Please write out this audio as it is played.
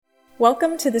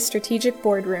Welcome to the Strategic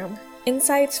Boardroom,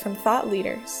 insights from thought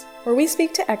leaders, where we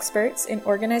speak to experts in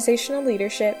organizational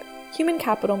leadership, human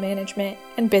capital management,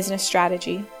 and business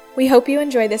strategy. We hope you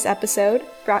enjoy this episode,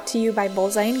 brought to you by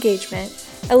Bullseye Engagement,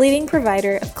 a leading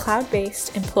provider of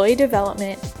cloud-based employee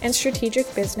development and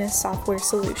strategic business software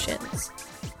solutions.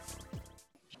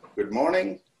 Good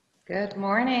morning. Good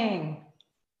morning.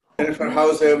 Jennifer,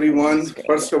 how's everyone?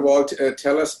 First of all,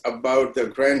 tell us about the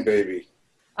grandbaby.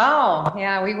 Oh,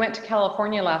 yeah, we went to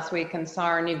California last week and saw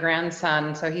our new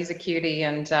grandson. So he's a cutie,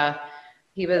 and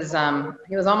he was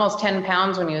almost 10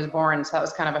 pounds when he was born. So that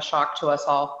was kind of a shock to us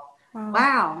all.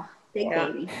 Wow, big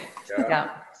baby.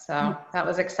 Yeah. So that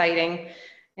was exciting.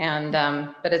 And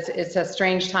but it's a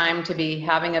strange time to be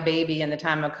having a baby in the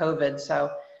time of COVID.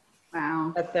 So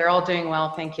wow, but they're all doing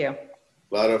well. Thank you.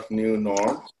 A lot of new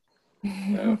norms,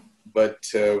 but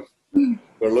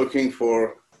we're looking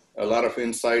for a lot of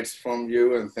insights from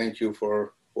you, and thank you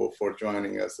for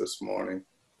joining us this morning.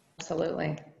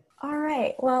 Absolutely. All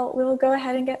right, well, we'll go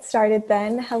ahead and get started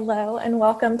then. Hello, and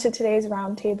welcome to today's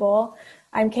roundtable.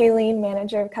 I'm Kayleen,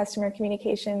 Manager of Customer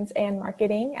Communications and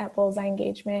Marketing at Bullseye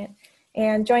Engagement.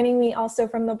 And joining me also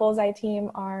from the Bullseye team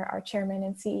are our Chairman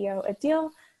and CEO,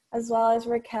 Adil, as well as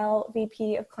Raquel,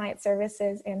 VP of Client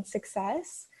Services and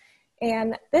Success.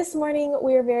 And this morning,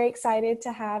 we are very excited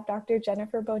to have Dr.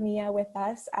 Jennifer Bonilla with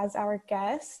us as our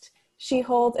guest. She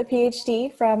holds a Ph.D.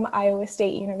 from Iowa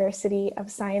State University of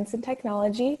Science and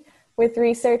Technology with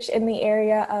research in the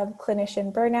area of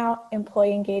clinician burnout,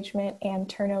 employee engagement, and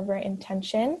turnover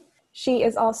intention. She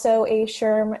is also a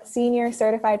SHRM Senior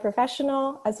Certified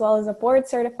Professional, as well as a Board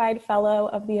Certified Fellow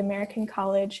of the American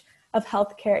College of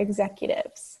Healthcare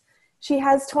Executives. She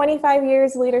has 25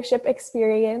 years leadership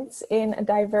experience in a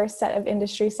diverse set of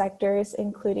industry sectors,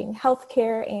 including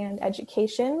healthcare and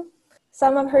education.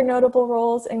 Some of her notable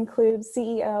roles include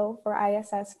CEO for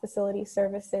ISS Facility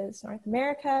Services North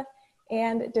America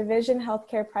and Division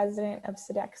Healthcare President of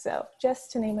Sodexo,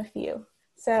 just to name a few.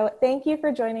 So thank you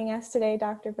for joining us today,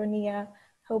 Dr. Bonilla.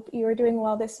 Hope you are doing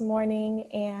well this morning,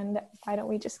 and why don't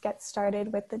we just get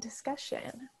started with the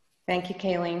discussion. Thank you,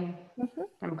 Kayleen.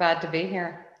 I'm glad to be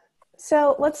here.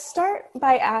 So let's start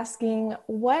by asking,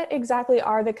 what exactly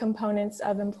are the components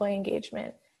of employee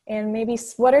engagement? And maybe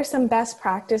what are some best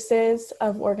practices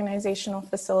of organizational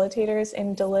facilitators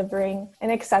in delivering an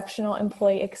exceptional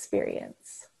employee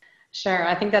experience? Sure.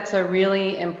 I think that's a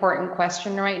really important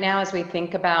question right now as we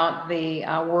think about the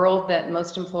world that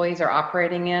most employees are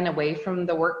operating in away from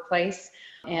the workplace,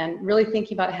 and really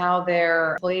thinking about how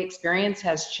their employee experience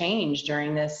has changed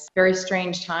during this very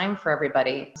strange time for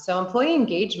everybody. So employee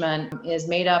engagement is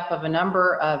made up of a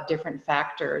number of different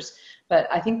factors, but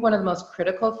I think one of the most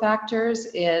critical factors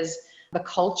is the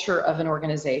culture of an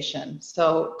organization.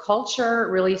 So culture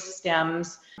really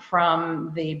stems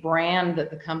from the brand that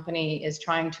the company is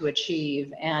trying to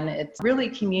achieve, and it's really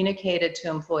communicated to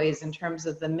employees in terms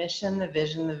of the mission, the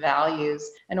vision, the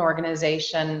values an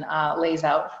organization lays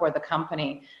out for the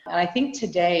company. And I think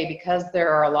today, because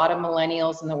there are a lot of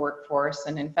millennials in the workforce,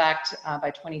 and in fact,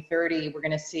 by 2030, we're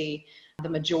going to see the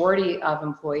majority of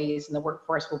employees in the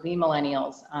workforce will be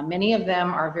millennials. Many of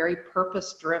them are very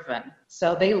purpose-driven.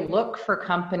 So they look for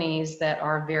companies that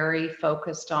are very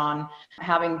focused on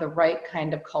having the right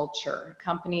kind of culture.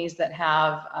 Companies that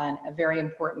have a very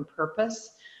important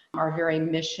purpose, are very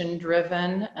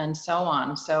mission-driven, and so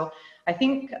on. So I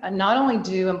think not only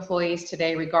do employees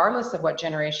today, regardless of what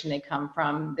generation they come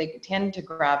from, they tend to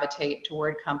gravitate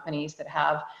toward companies that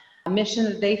have a mission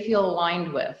that they feel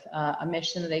aligned with, a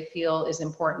mission that they feel is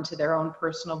important to their own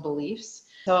personal beliefs.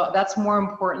 So that's more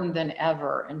important than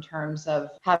ever in terms of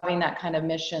having that kind of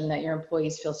mission that your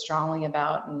employees feel strongly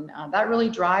about. And that really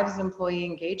drives employee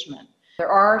engagement. There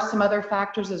are some other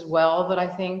factors as well that I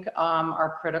think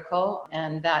are critical,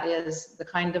 and that is the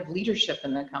kind of leadership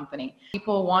in the company.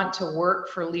 People want to work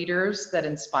for leaders that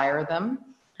inspire them.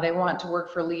 They want to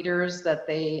work for leaders that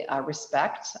they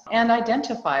respect and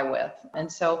identify with.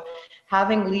 And so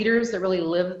having leaders that really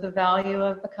live the value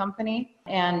of the company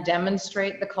and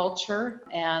demonstrate the culture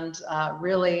and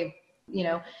really,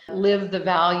 live the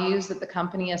values that the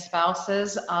company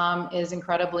espouses is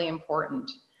incredibly important.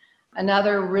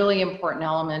 Another really important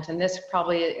element, and this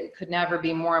probably could never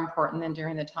be more important than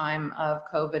during the time of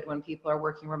COVID when people are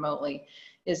working remotely,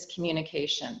 is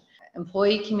communication.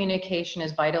 Employee communication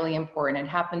is vitally important. It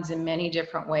happens in many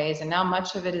different ways, and now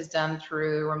much of it is done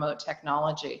through remote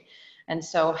technology. And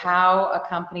so how a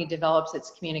company develops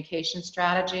its communication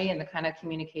strategy and the kind of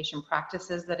communication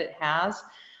practices that it has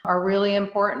are really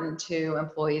important to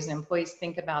employees, and employees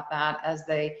think about that as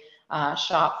they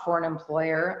shop for an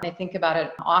employer. They think about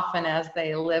it often as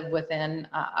they live within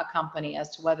a company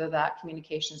as to whether that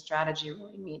communication strategy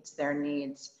really meets their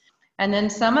needs. And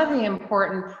then some of the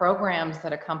important programs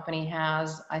that a company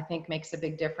has, I think, makes a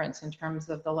big difference in terms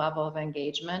of the level of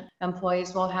engagement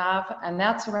employees will have. And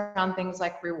that's around things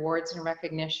like rewards and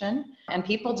recognition and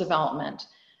people development.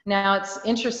 Now, it's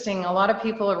interesting, a lot of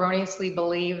people erroneously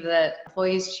believe that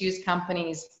employees choose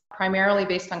companies primarily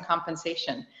based on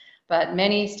compensation. But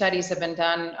many studies have been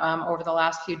done over the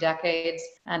last few decades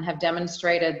and have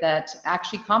demonstrated that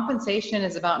actually compensation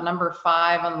is about number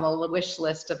 5 on the wish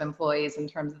list of employees in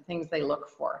terms of things they look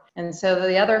for. And so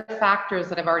the other factors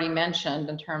that I've already mentioned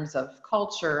in terms of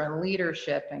culture and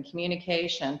leadership and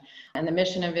communication and the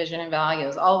mission and vision and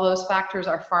values, all those factors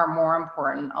are far more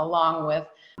important, along with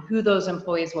who those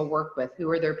employees will work with, who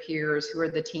are their peers, who are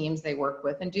the teams they work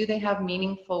with, and do they have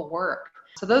meaningful work?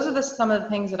 So those are some of the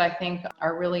things that I think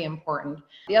are really important.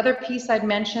 The other piece I'd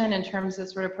mention in terms of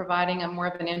sort of providing a more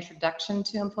of an introduction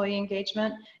to employee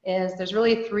engagement is there's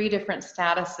really 3 different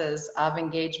statuses of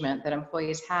engagement that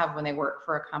employees have when they work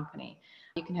for a company.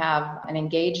 You can have an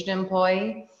engaged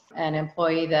employee, an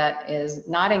employee that is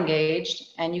not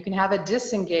engaged, and you can have a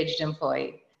disengaged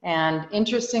employee. And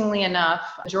interestingly enough,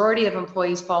 majority of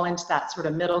employees fall into that sort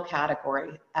of middle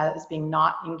category as being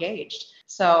not engaged.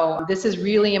 So this is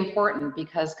really important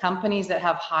because companies that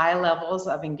have high levels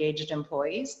of engaged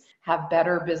employees have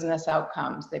better business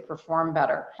outcomes. They perform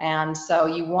better. And so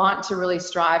you want to really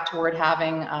strive toward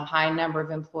having a high number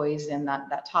of employees in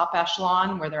that top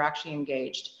echelon where they're actually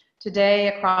engaged. Today,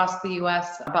 across the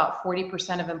US, about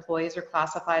 40% of employees are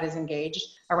classified as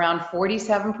engaged, around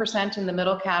 47% in the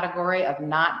middle category of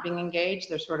not being engaged,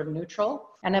 they're sort of neutral,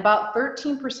 and about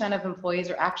 13% of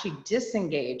employees are actually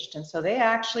disengaged, and so they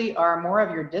actually are more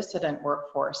of your dissident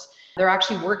workforce. They're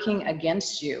actually working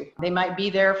against you. They might be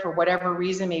there for whatever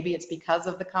reason. Maybe it's because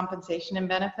of the compensation and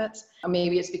benefits, or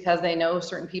maybe it's because they know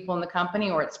certain people in the company,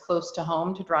 or it's close to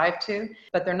home to drive to,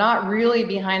 but they're not really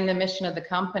behind the mission of the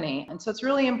company. And so it's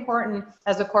really important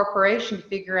as a corporation to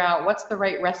figure out what's the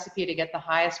right recipe to get the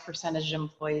highest percentage of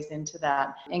employees into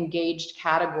that engaged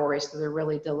category so they're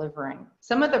really delivering.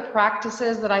 Some of the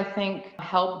practices that I think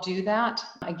help do that,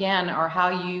 again, are how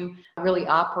you really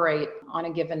operate on a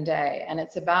given day. And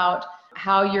it's about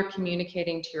how you're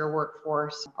communicating to your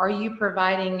workforce. Are you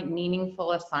providing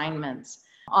meaningful assignments?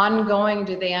 Ongoing,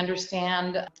 do they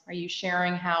understand? Are you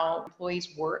sharing how employees'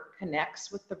 work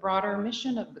connects with the broader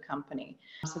mission of the company?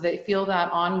 So they feel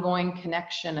that ongoing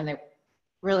connection and they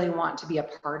really want to be a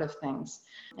part of things.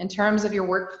 In terms of your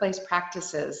workplace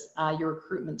practices, your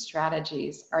recruitment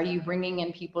strategies, are you bringing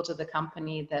in people to the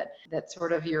company that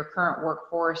sort of your current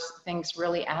workforce thinks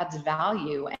really adds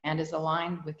value and is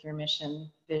aligned with your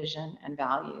mission, vision, and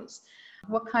values?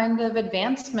 What kind of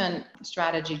advancement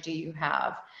strategy do you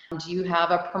have? Do you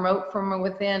have a promote from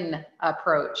within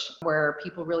approach where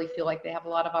people really feel like they have a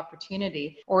lot of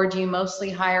opportunity? Or do you mostly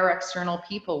hire external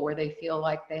people where they feel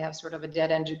like they have sort of a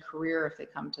dead-ended career if they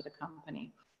come to the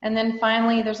company? And then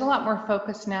finally, there's a lot more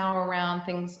focus now around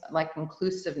things like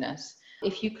inclusiveness.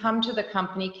 If you come to the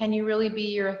company, can you really be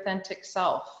your authentic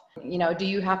self? You know, do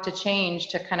you have to change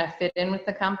to kind of fit in with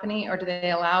the company, or do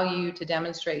they allow you to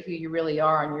demonstrate who you really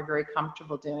are and you're very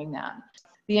comfortable doing that?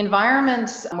 The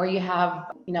environments where you have,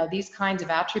 these kinds of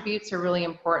attributes are really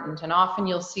important. And often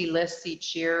you'll see lists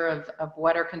each year of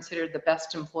what are considered the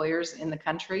best employers in the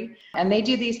country. And they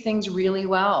do these things really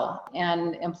well.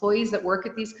 And employees that work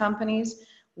at these companies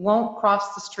won't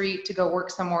cross the street to go work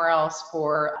somewhere else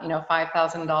for,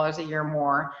 $5,000 a year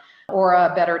more or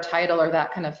a better title or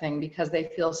that kind of thing, because they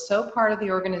feel so part of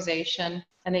the organization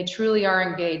and they truly are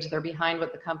engaged. They're behind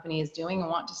what the company is doing and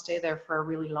want to stay there for a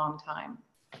really long time.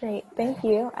 Great, thank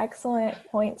you. Excellent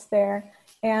points there.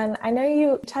 And I know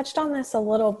you touched on this a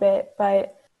little bit,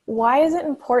 but why is it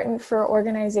important for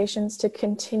organizations to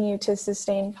continue to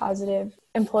sustain positive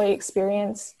employee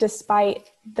experience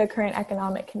despite the current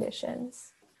economic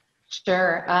conditions?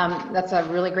 Sure. That's a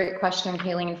really great question,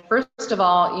 Kayleen. First of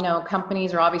all,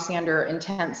 companies are obviously under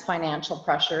intense financial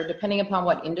pressure, depending upon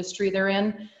what industry they're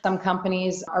in. Some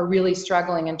companies are really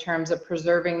struggling in terms of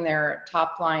preserving their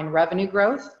top line revenue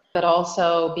growth, but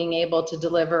also being able to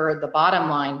deliver the bottom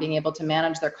line, being able to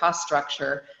manage their cost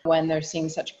structure when they're seeing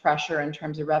such pressure in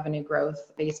terms of revenue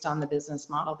growth based on the business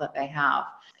model that they have.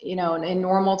 In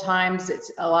normal times,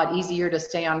 it's a lot easier to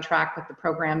stay on track with the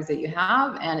programs that you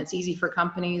have, and it's easy for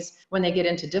companies when they get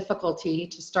into difficulty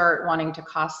to start wanting to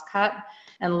cost cut.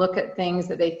 and look at things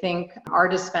that they think are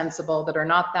dispensable, that are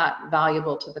not that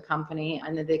valuable to the company,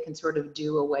 and that they can sort of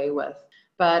do away with.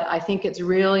 But I think it's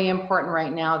really important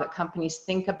right now that companies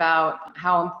think about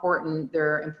how important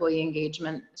their employee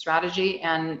engagement strategy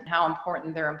and how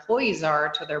important their employees are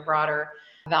to their broader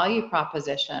value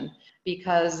proposition.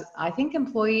 Because I think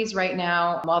employees right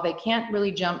now, while they can't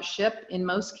really jump ship in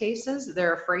most cases,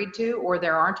 they're afraid to, or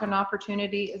there isn't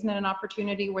an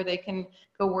opportunity where they can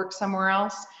go work somewhere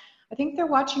else. I think they're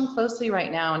watching closely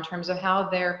right now in terms of how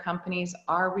their companies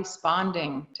are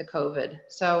responding to COVID.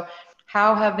 So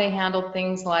how have they handled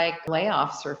things like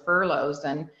layoffs or furloughs?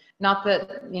 And not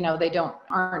that, they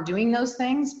aren't doing those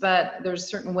things, but there's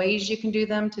certain ways you can do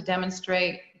them to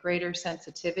demonstrate greater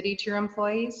sensitivity to your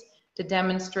employees, to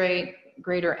demonstrate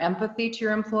greater empathy to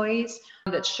your employees,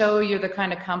 that show you're the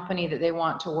kind of company that they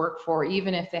want to work for,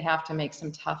 even if they have to make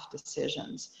some tough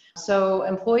decisions. So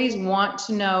employees want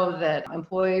to know that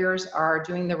employers are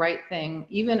doing the right thing,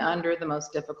 even under the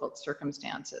most difficult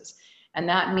circumstances. And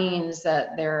that means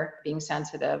that they're being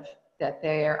sensitive, that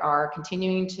they are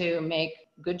continuing to make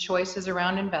good choices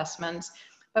around investments.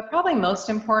 But probably most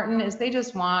important is they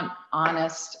just want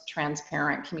honest,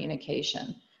 transparent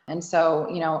communication. And so,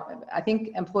 I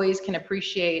think employees can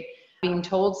appreciate being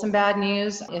told some bad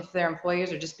news if their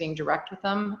employers are just being direct with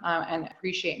them, and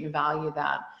appreciate and value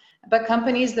that. But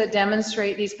companies that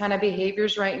demonstrate these kind of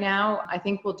behaviors right now, I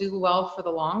think will do well for the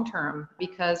long term,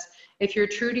 because if you're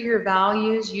true to your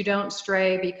values, you don't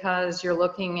stray because you're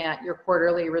looking at your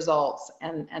quarterly results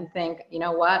and think, you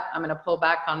know what, I'm going to pull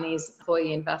back on these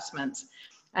employee investments.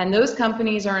 And those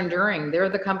companies are enduring. They're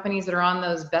the companies that are on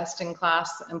those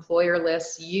best-in-class employer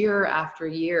lists year after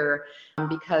year,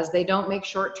 because they don't make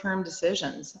short-term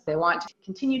decisions. They want to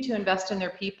continue to invest in their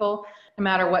people no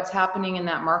matter what's happening in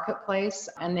that marketplace,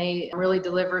 and they really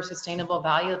deliver sustainable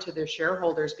value to their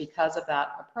shareholders because of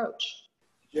that approach.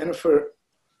 Jennifer,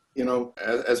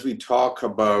 as we talk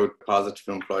about positive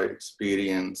employee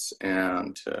experience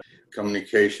and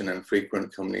communication and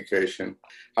frequent communication,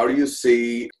 how do you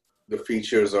see the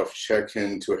features of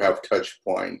check-in to have touch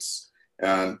points?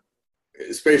 And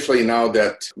especially now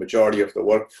that majority of the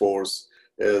workforce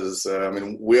is,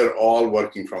 we're all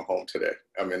working from home today.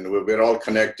 We're all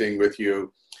connecting with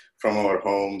you from our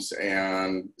homes,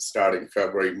 and starting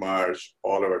February, March,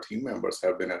 all of our team members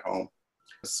have been at home.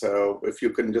 So if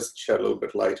you can just shed a little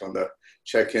bit light on the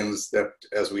check-ins that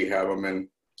as we have them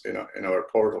in our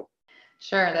portal.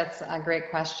 Sure, that's a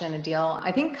great question, Adil.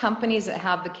 I think companies that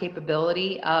have the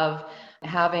capability of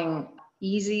having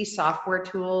easy software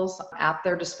tools at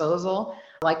their disposal,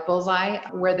 like Bullseye,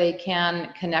 where they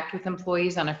can connect with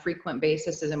employees on a frequent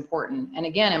basis, is important. And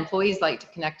again, employees like to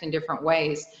connect in different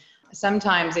ways.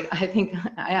 Sometimes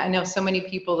I know so many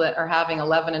people that are having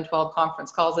 11 and 12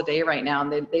 conference calls a day right now,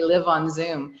 and they live on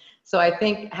Zoom. So I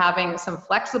think having some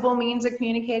flexible means of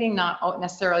communicating, not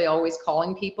necessarily always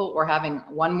calling people or having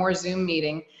one more Zoom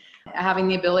meeting, having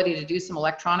the ability to do some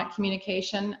electronic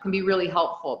communication can be really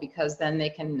helpful, because then they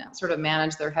can sort of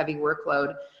manage their heavy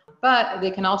workload. But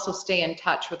they can also stay in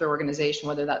touch with their organization,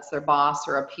 whether that's their boss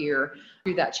or a peer,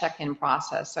 through that check-in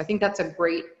process. So I think that's a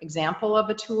great example of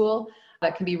a tool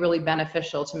that can be really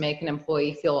beneficial to make an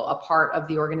employee feel a part of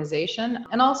the organization,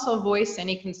 and also voice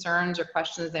any concerns or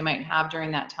questions they might have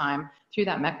during that time through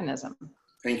that mechanism.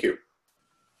 Thank you.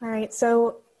 All right,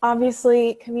 so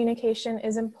obviously communication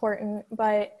is important,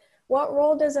 but what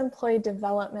role does employee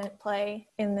development play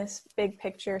in this big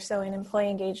picture, so in employee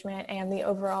engagement and the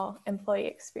overall employee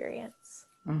experience?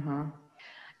 Mm-hmm.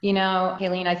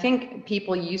 Kayleen, I think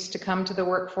people used to come to the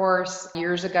workforce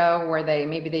years ago where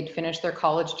they'd finished their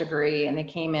college degree and they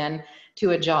came in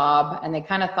to a job and they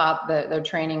kind of thought that their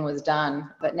training was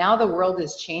done. But now the world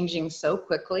is changing so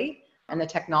quickly, and the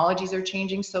technologies are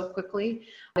changing so quickly,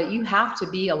 that you have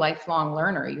to be a lifelong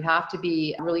learner. You have to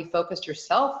be really focused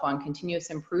yourself on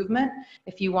continuous improvement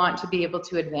if you want to be able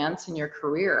to advance in your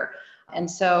career. And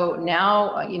so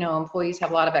now, employees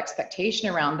have a lot of expectation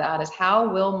around that, is how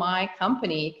will my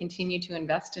company continue to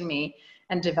invest in me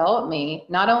and develop me,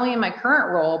 not only in my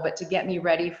current role, but to get me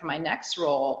ready for my next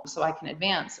role so I can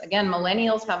advance. Again,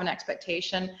 millennials have an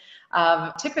expectation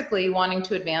of typically wanting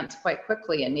to advance quite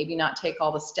quickly and maybe not take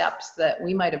all the steps that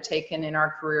we might have taken in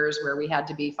our careers, where we had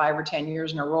to be 5 or 10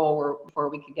 years in a role before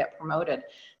we could get promoted.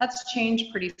 That's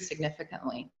changed pretty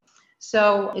significantly.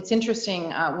 So it's interesting,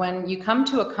 when you come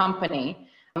to a company,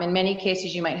 in many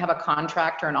cases you might have a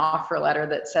contract or an offer letter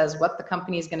that says what the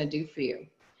company is going to do for you.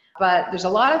 But there's a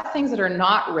lot of things that are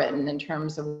not written in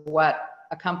terms of what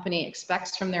a company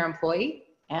expects from their employee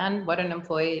and what an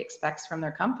employee expects from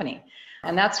their company.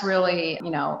 And that's really,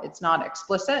 it's not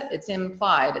explicit, it's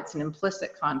implied, it's an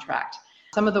implicit contract.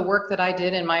 Some of the work that I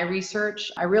did in my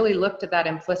research, I really looked at that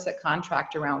implicit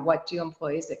contract around what do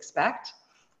employees expect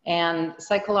and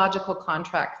psychological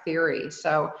contract theory.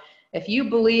 So if you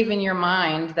believe in your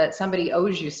mind that somebody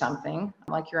owes you something,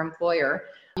 like your employer,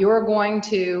 you're going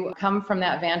to come from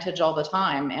that vantage all the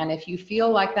time. And if you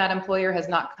feel like that employer has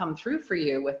not come through for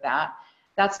you with that,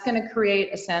 that's going to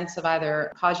create a sense of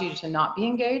either cause you to not be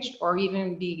engaged or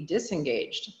even be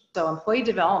disengaged. So employee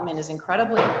development is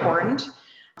incredibly important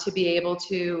to be able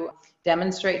to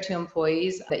demonstrate to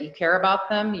employees that you care about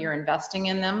them, you're investing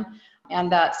in them,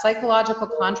 and that psychological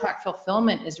contract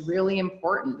fulfillment is really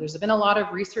important. There's been a lot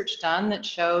of research done that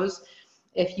shows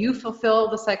if you fulfill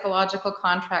the psychological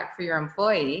contract for your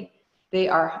employee, they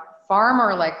are far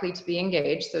more likely to be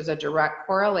engaged. There's a direct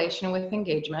correlation with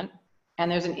engagement,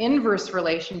 and there's an inverse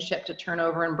relationship to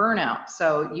turnover and burnout.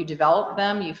 So you develop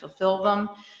them, you fulfill them,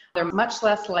 they're much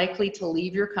less likely to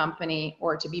leave your company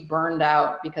or to be burned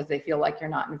out because they feel like you're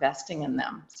not investing in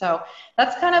them. So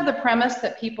that's kind of the premise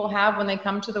that people have when they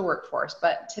come to the workforce.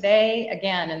 But today,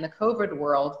 again, in the COVID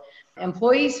world,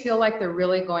 employees feel like they're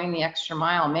really going the extra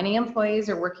mile. Many employees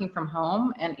are working from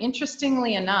home. And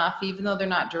interestingly enough, even though they're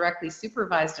not directly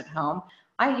supervised at home,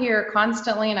 I hear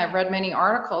constantly, and I've read many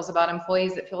articles about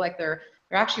employees that feel like they're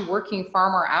actually working far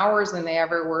more hours than they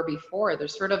ever were before.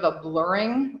 There's sort of a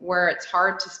blurring where it's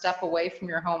hard to step away from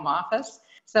your home office.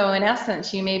 So in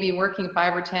essence, you may be working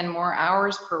 5 or 10 more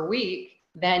hours per week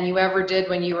than you ever did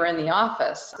when you were in the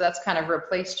office. So that's kind of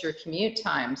replaced your commute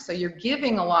time. So you're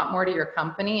giving a lot more to your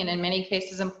company. And in many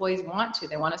cases, employees want to.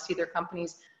 They want to see their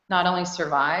companies not only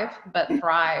survive, but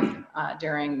thrive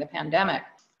during the pandemic.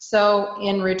 So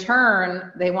in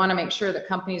return, they want to make sure that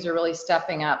companies are really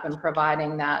stepping up and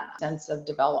providing that sense of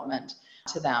development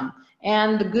to them.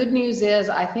 And the good news is,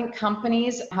 I think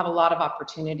companies have a lot of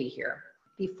opportunity here.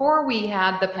 Before we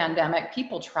had the pandemic,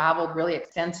 people traveled really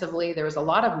extensively. There was a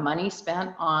lot of money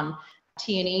spent on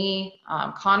T&E,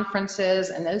 conferences,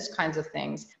 and those kinds of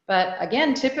things. But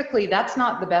again, typically that's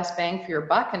not the best bang for your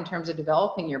buck in terms of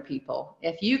developing your people.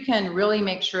 If you can really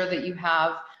make sure that you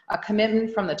have a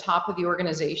commitment from the top of the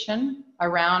organization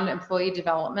around employee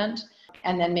development,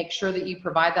 and then make sure that you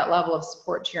provide that level of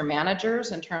support to your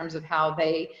managers in terms of how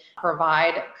they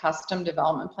provide custom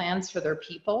development plans for their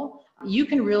people, you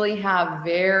can really have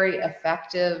very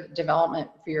effective development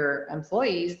for your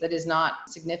employees that is not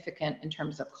significant in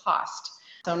terms of cost.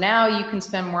 So now you can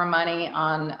spend more money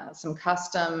on some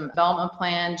custom development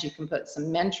plans. You can put some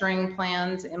mentoring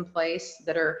plans in place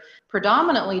that are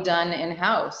predominantly done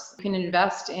in-house. You can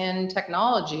invest in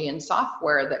technology and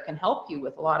software that can help you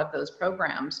with a lot of those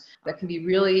programs that can be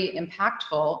really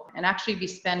impactful and actually be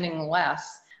spending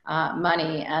less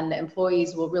money, and the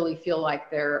employees will really feel like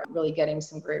they're really getting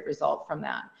some great result from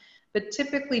that. But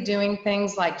typically doing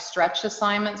things like stretch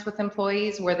assignments with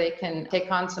employees where they can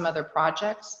take on some other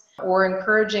projects, or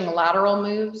encouraging lateral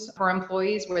moves for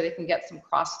employees where they can get some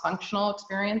cross-functional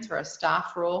experience or a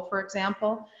staff role, for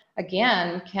example,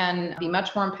 again, can be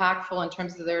much more impactful in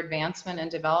terms of their advancement and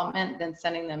development than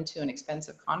sending them to an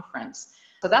expensive conference.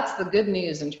 So that's the good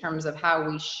news in terms of how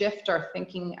we shift our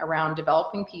thinking around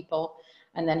developing people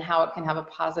and then how it can have a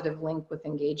positive link with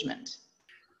engagement.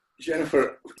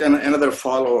 Jennifer, then another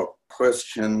follow-up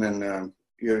question, and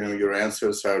your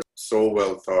answers are so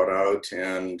well thought out,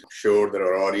 and sure that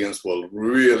our audience will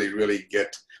really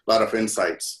get a lot of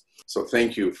insights. So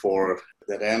thank you for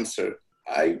that answer.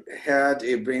 I had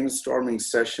a brainstorming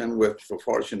session with a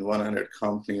Fortune 100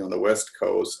 company on the West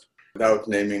Coast without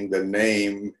naming the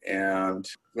name. And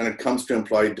when it comes to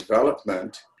employee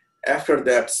development, after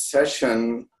that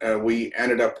session, we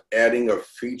ended up adding a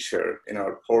feature in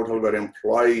our portal where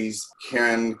employees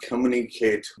can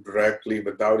communicate directly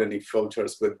without any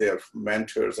filters with their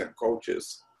mentors and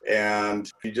coaches. And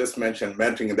you just mentioned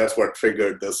mentoring, and that's what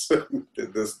triggered this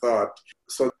thought.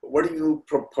 So what do you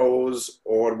propose,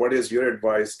 or what is your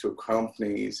advice to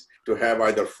companies to have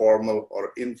either formal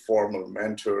or informal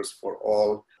mentors for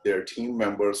all their team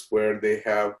members, where they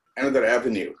have another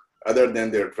avenue other than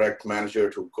their direct manager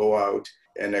to go out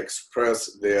and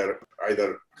express their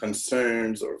either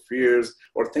concerns or fears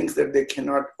or things that they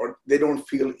cannot or they don't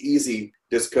feel easy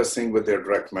discussing with their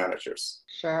direct managers?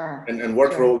 Sure. And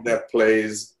what role that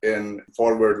plays in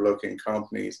forward-looking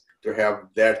companies to have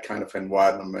that kind of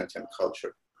environment and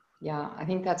culture? Yeah, I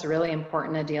think that's really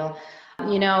important, Adil.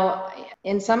 You know,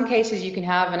 in some cases, you can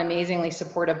have an amazingly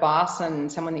supportive boss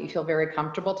and someone that you feel very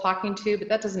comfortable talking to, but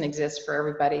that doesn't exist for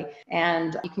everybody.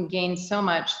 And you can gain so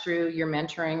much through your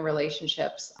mentoring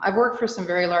relationships. I've worked for some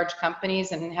very large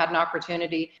companies and had an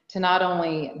opportunity to not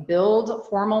only build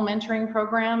formal mentoring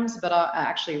programs, but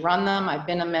actually run them. I've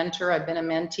been a mentor, I've been a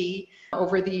mentee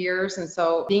over the years. And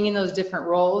so being in those different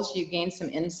roles, you gain some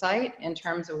insight in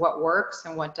terms of what works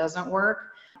and what doesn't work.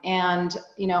 And,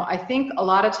 you know, I think a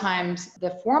lot of times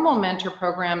the formal mentor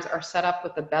programs are set up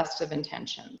with the best of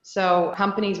intention. So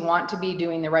companies want to be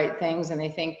doing the right things, and they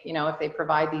think, you know, if they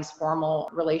provide these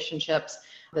formal relationships,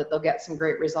 that they'll get some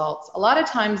great results. A lot of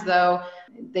times, though,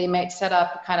 they might set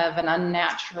up kind of an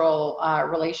unnatural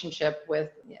relationship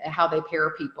with how they pair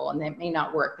people, and it may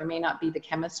not work. There may not be the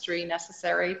chemistry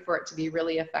necessary for it to be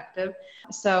really effective.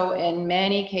 So in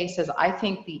many cases, I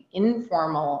think the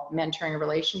informal mentoring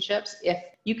relationships, if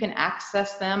you can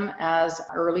access them as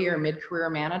early or mid-career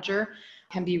manager,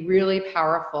 can be really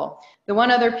powerful. The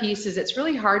one other piece is it's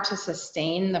really hard to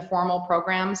sustain the formal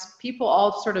programs. People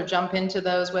all sort of jump into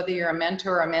those, whether you're a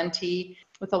mentor or a mentee,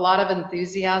 with a lot of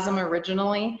enthusiasm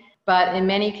originally. But in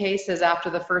many cases, after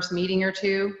the first meeting or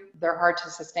two, they're hard to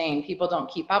sustain. People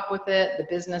don't keep up with it, the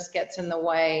business gets in the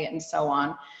way, and so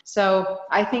on. So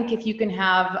I think if you can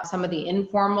have some of the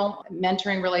informal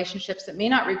mentoring relationships that may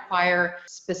not require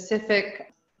specific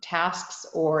tasks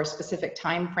or specific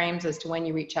time frames as to when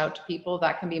you reach out to people,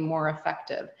 that can be more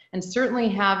effective. And certainly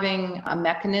having a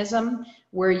mechanism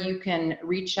where you can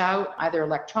reach out either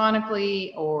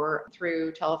electronically or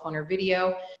through telephone or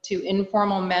video to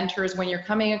informal mentors when you're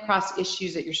coming across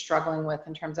issues that you're struggling with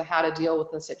in terms of how to deal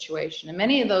with the situation. And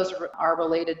many of those are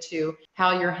related to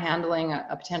how you're handling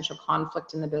a potential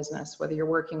conflict in the business, whether you're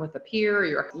working with a peer,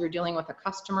 you're dealing with a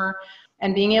customer.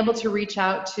 And being able to reach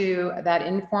out to that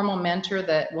informal mentor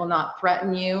that will not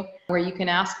threaten you, where you can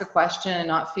ask a question and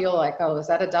not feel like, oh, is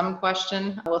that a dumb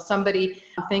question? Will somebody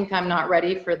think I'm not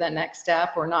ready for the next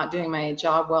step or not doing my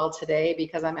job well today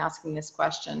because I'm asking this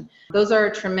question? Those are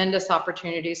tremendous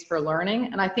opportunities for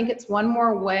learning. And I think it's one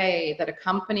more way that a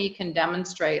company can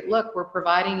demonstrate, look, we're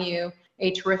providing you a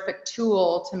terrific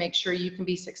tool to make sure you can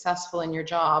be successful in your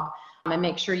job and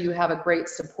make sure you have a great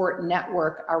support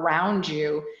network around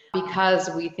you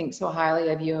because we think so highly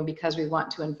of you and because we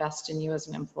want to invest in you as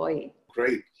an employee.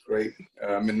 Great.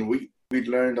 And we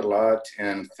learned a lot,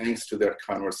 and thanks to that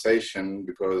conversation,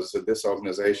 because this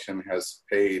organization has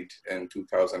paid in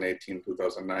 2018,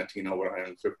 2019 over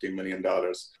 $150 million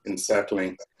in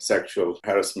settling sexual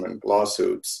harassment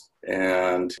lawsuits.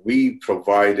 And we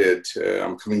provided,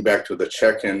 I'm coming back to the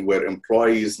check-in, where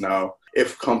employees now,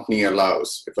 if company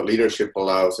allows, if the leadership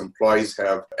allows, employees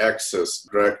have access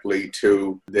directly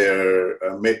to their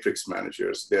matrix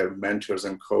managers, their mentors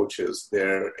and coaches,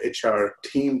 their HR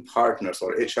team partners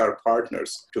or HR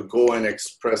partners to go and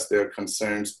express their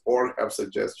concerns or have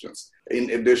suggestions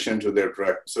in addition to their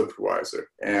direct supervisor.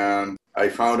 And I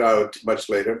found out much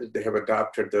later that they have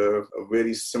adopted a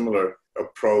very similar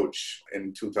approach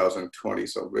in 2020.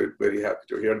 So we're very happy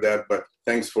to hear that. But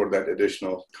thanks for that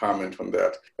additional comment on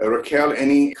that. Raquel,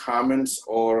 any comments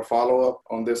or follow-up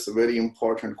on this very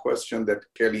important question that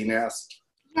Kayleen asked?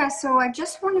 Yeah, so I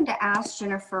just wanted to ask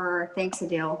Jennifer, thanks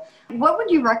Adil, what would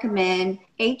you recommend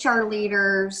HR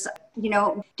leaders,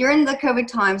 during the COVID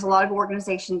times, a lot of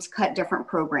organizations cut different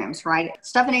programs, right?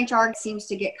 Stuff in HR seems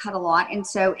to get cut a lot. And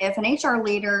so if an HR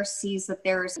leader sees that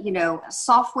there's,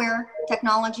 software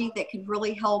technology that could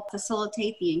really help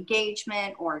facilitate the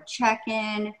engagement or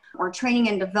check-in or training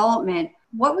and development,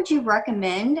 what would you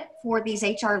recommend for these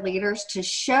HR leaders to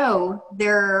show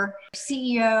their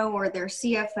CEO or their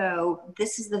CFO,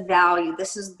 this is the value,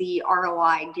 this is the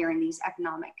ROI during these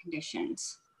economic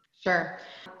conditions? Sure.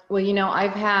 Well,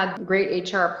 I've had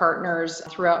great HR partners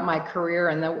throughout my career,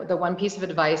 and the one piece of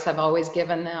advice I've always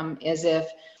given them is if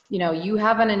you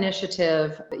have an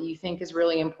initiative that you think is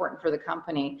really important for the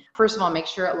company, first of all, make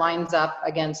sure it lines up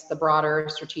against the broader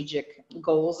strategic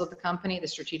goals of the company, the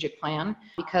strategic plan.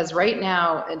 Because right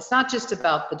now, it's not just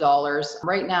about the dollars.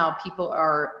 Right now, people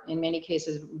are, in many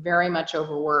cases, very much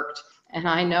overworked. And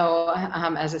I know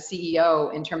as a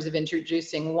CEO, in terms of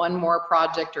introducing one more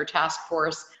project or task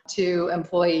force to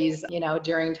employees,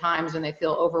 during times when they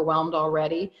feel overwhelmed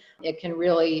already, it can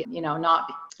really,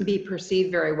 not be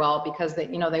perceived very well because they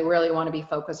really want to be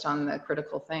focused on the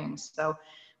critical things. So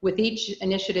with each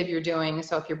initiative you're doing,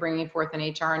 so if you're bringing forth an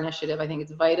HR initiative, I think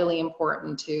it's vitally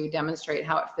important to demonstrate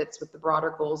how it fits with the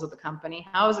broader goals of the company.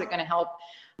 How is it going to help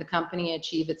the company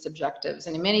achieve its objectives.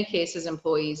 And in many cases,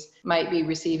 employees might be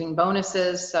receiving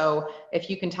bonuses. So if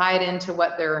you can tie it into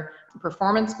what their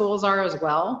performance goals are as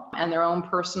well and their own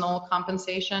personal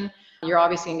compensation, you're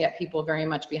obviously going to get people very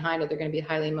much behind it. They're going to be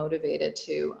highly motivated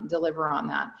to deliver on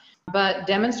that. But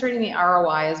demonstrating the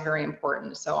ROI is very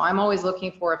important. So I'm always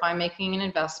looking for, if I'm making an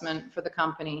investment for the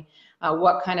company,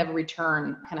 what kind of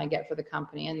return can I get for the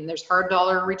company? And there's hard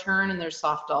dollar return and there's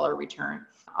soft dollar return.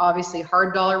 Obviously,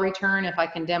 hard dollar return, if I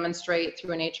can demonstrate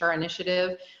through an HR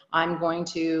initiative, I'm going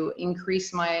to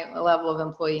increase my level of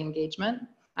employee engagement.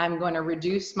 I'm going to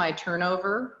reduce my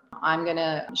turnover. I'm going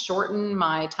to shorten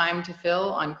my time to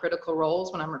fill on critical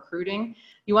roles when I'm recruiting.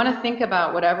 You want to think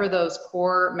about whatever those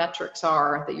core metrics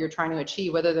are that you're trying to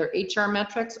achieve, whether they're HR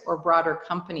metrics or broader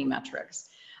company metrics.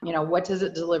 You know, what does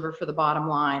it deliver for the bottom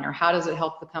line, or how does it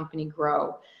help the company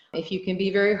grow? If you can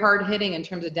be very hard hitting in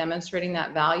terms of demonstrating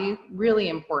that value, really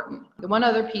important. The one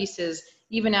other piece is,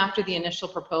 even after the initial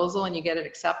proposal and you get it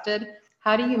accepted,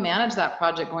 how do you manage that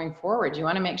project going forward? You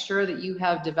want to make sure that you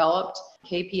have developed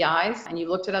KPIs and you've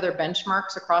looked at other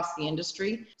benchmarks across the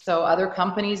industry. So other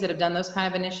companies that have done those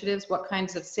kind of initiatives, what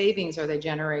kinds of savings are they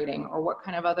generating, or what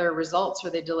kind of other results are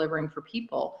they delivering for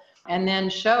people? And then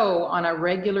show on a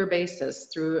regular basis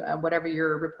through whatever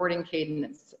your reporting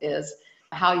cadence is,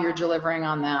 how you're delivering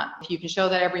on that. If you can show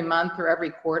that every month or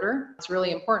every quarter, it's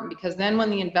really important, because then when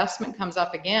the investment comes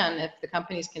up again, if the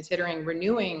company is considering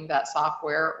renewing that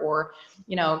software or,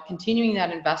 you know, continuing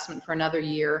that investment for another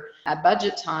year at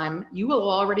budget time, you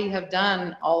will already have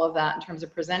done all of that in terms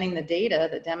of presenting the data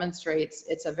that demonstrates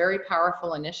it's a very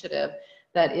powerful initiative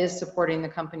that is supporting the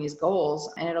company's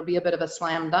goals, and it'll be a bit of a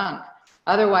slam dunk.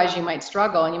 Otherwise, you might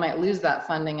struggle and you might lose that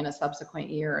funding in a subsequent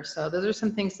year. So those are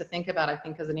some things to think about, I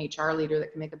think, as an HR leader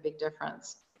that can make a big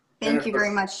difference. Thank you very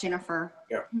much, Jennifer.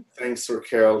 Yeah, thanks,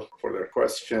 Raquel, for the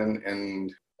question.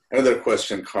 And another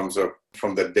question comes up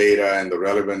from the data and the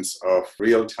relevance of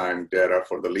real-time data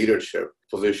for the leadership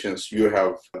positions you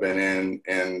have been in,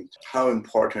 and how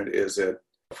important is it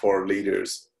for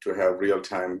leaders to have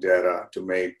real-time data to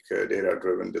make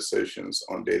data-driven decisions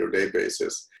on day-to-day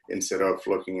basis instead of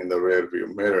looking in the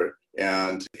rearview mirror.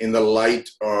 And in the light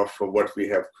of what we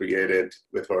have created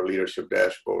with our leadership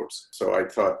dashboards. So I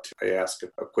thought I asked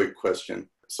a quick question.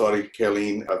 Sorry,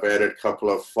 Kayleen, I've added a couple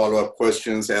of follow-up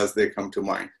questions as they come to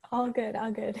mind. All good,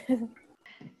 all good.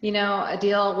 You know,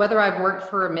 Adil, whether I've worked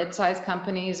for mid-sized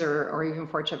companies or even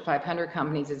Fortune 500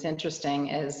 companies, it's interesting,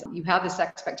 is you have this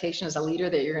expectation as a leader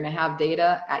that you're going to have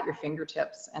data at your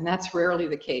fingertips, and that's rarely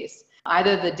the case.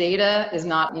 Either the data is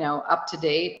not, up to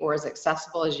date or as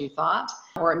accessible as you thought,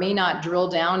 or it may not drill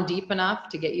down deep enough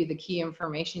to get you the key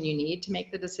information you need to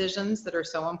make the decisions that are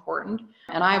so important.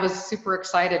 And I was super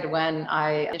excited when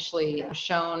I initially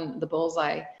shown the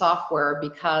Bullseye software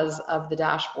because of the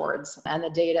dashboards and the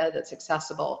data that's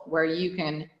accessible, where you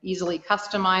can easily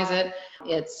customize it.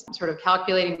 It's sort of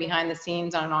calculating behind the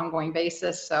scenes on an ongoing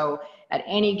basis. So at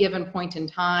any given point in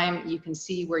time, you can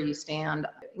see where you stand.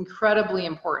 Incredibly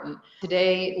important.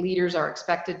 Today, leaders are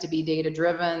expected to be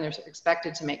data-driven. They're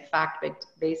expected to make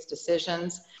fact-based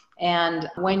decisions. And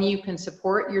when you can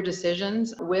support your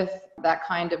decisions with that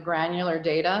kind of granular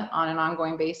data on an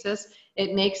ongoing basis,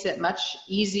 it makes it much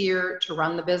easier to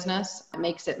run the business. It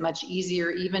makes it much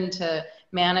easier even to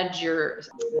manage your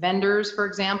vendors, for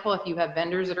example, if you have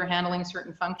vendors that are handling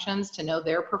certain functions, to know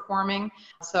they're performing.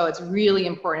 So it's really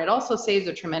important. It also saves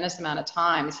a tremendous amount of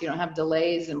time, so you don't have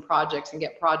delays in projects and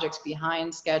get projects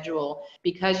behind schedule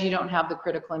because you don't have the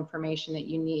critical information that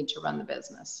you need to run the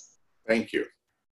business. Thank you.